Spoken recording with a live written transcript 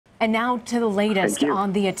And now to the latest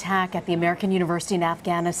on the attack at the American University in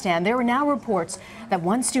Afghanistan. There are now reports that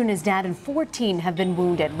one student is dead and 14 have been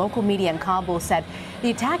wounded. Local media in Kabul said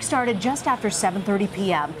the attack started just after 7:30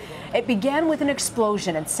 p.m. It began with an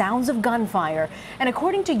explosion and sounds of gunfire. And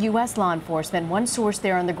according to U.S. law enforcement, one source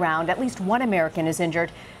there on the ground, at least one American is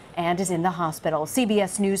injured and is in the hospital.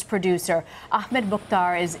 CBS News producer Ahmad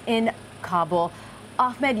Mukhtar is in Kabul.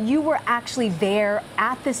 Ahmed, you were actually there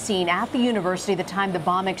at the scene, at the university, the time the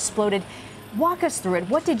bomb exploded. Walk us through it.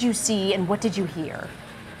 What did you see and what did you hear?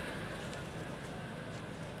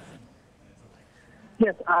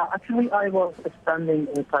 Yes, actually, I was standing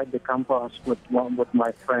inside the campus with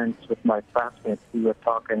my friends, with my classmates. We were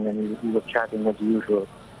talking and we were chatting as usual.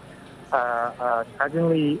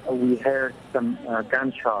 Suddenly, we heard some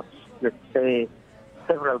gunshots, let's say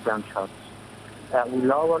several gunshots. We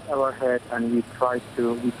lowered our head and we thought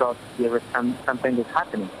there was something is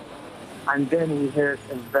happening. And then we heard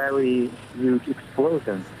a very huge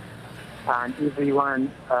explosion. And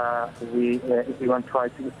everyone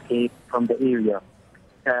tried to escape from the area.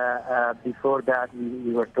 Before that,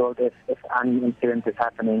 we were told if any incident is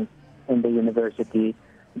happening in the university,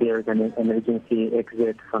 there is an emergency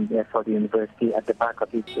exit for the university at the back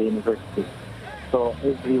of each university. So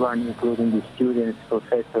everyone, including the students,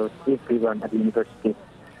 professors, everyone at the university,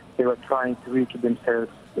 they were trying to reach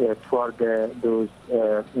themselves toward those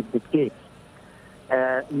exit gates.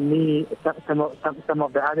 Some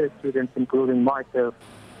of the other students, including myself,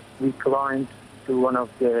 we climbed to one of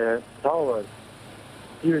the towers,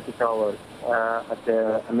 security towers at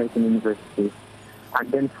the American University.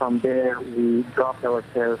 And then from there, we dropped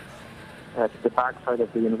ourselves to the backside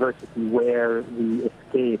of the university where we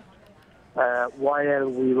escaped. While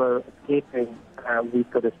we were escaping, we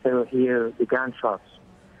could still hear the gunshots.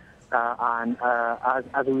 And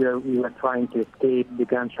as we were trying to escape, the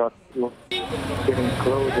gunshots were getting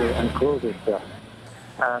closer and closer to us.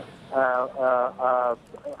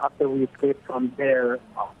 After we escaped from there,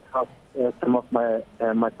 some of my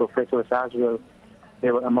professors as well,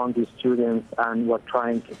 they were among the students and were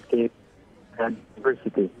trying to escape the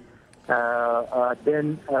university.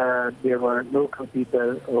 Then there were local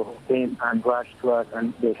people who came and rushed to us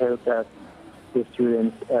and they helped us, the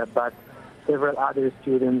students. But several other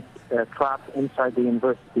students trapped inside the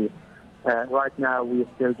university. Right now, we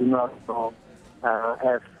still do not know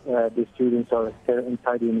if the students are still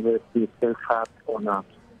inside the university, still trapped or not.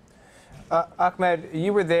 Ahmed,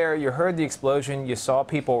 you were there, you heard the explosion, you saw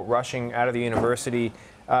people rushing out of the university.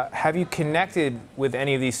 Have you connected with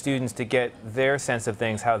any of these students to get their sense of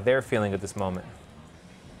things, how they're feeling at this moment?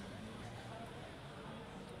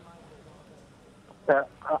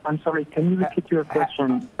 I'm sorry, can you repeat your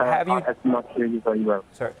question? I cannot hear you very well.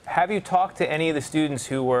 Sorry. Have you talked to any of the students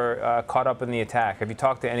who were caught up in the attack? Have you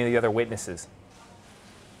talked to any of the other witnesses?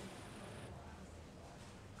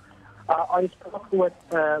 I spoke with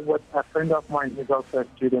a friend of mine who's also a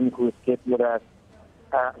student who escaped with us.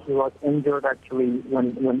 He was injured actually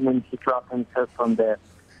when he dropped himself from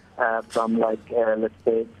let's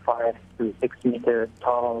say 5 to 6 meter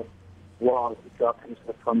tall wall. He dropped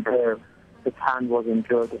himself from there. His hand was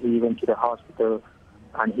injured. He went to the hospital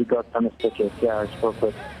and he got some stitches. Yeah, I spoke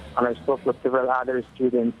with several other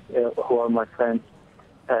students who are my friends.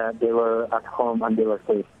 They were at home and they were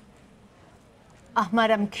safe.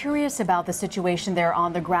 Ahmad, I'm curious about the situation there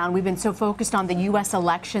on the ground. We've been so focused on the U.S.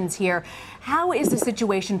 elections here. How is the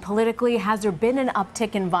situation politically? Has there been an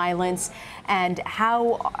uptick in violence? And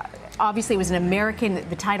how, obviously it was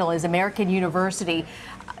the title is American University.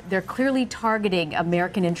 They're clearly targeting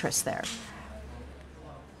American interests there.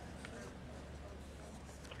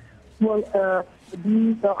 Well,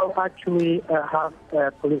 these actually have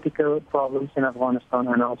political problems in Afghanistan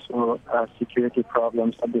and also security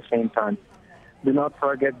problems at the same time. Do not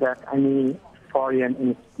forget that any foreign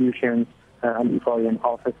institutions and foreign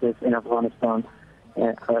offices in Afghanistan,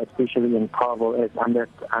 especially in Kabul, is under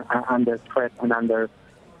threat and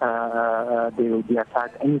they will be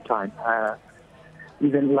attacked anytime.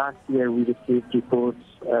 Even last year, we received reports,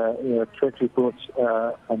 threat reports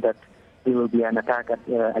that there will be an attack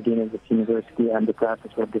against this university, and the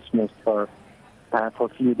classes were dismissed for a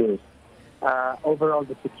few days. Overall,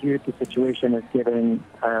 the security situation is getting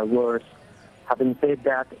worse. Having said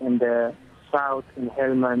that, in the south, in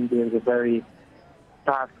Helmand, there is a very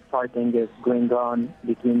tough fighting is going on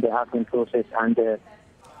between the Afghan forces and the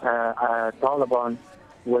Taliban,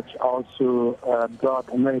 which also brought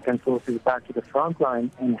American forces back to the front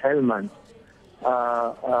line in Helmand.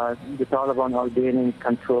 The Taliban are gaining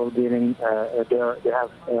control, they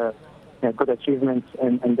have good achievements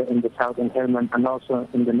in the south in Helmand and also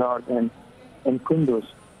in the north and in Kunduz.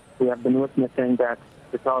 We have been witnessing that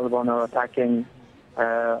the Taliban are attacking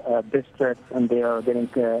districts, and they are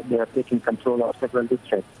taking control of several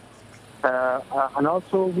districts. And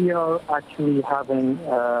also, we are actually having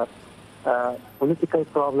a political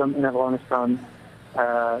problem in Afghanistan.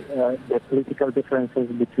 The political differences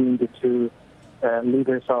between the two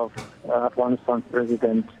leaders of Afghanistan,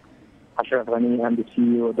 President Ashraf Ghani and the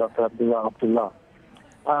CEO, Dr. Abdullah.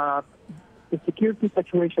 The security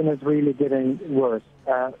situation is really getting worse.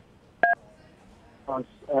 At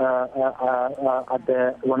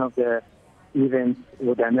one of the events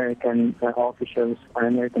with the American officials, an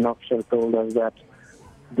American official told us that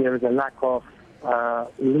there is a lack of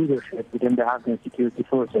leadership within the Afghan security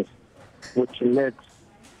forces, which led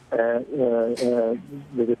the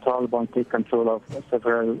Taliban take control of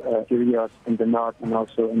several areas in the north and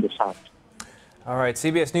also in the south. All right,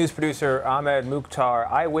 CBS News producer Ahmad Mukhtar,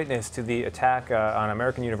 eyewitness to the attack on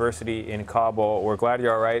American University in Kabul. We're glad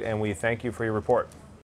you're all right, and we thank you for your report.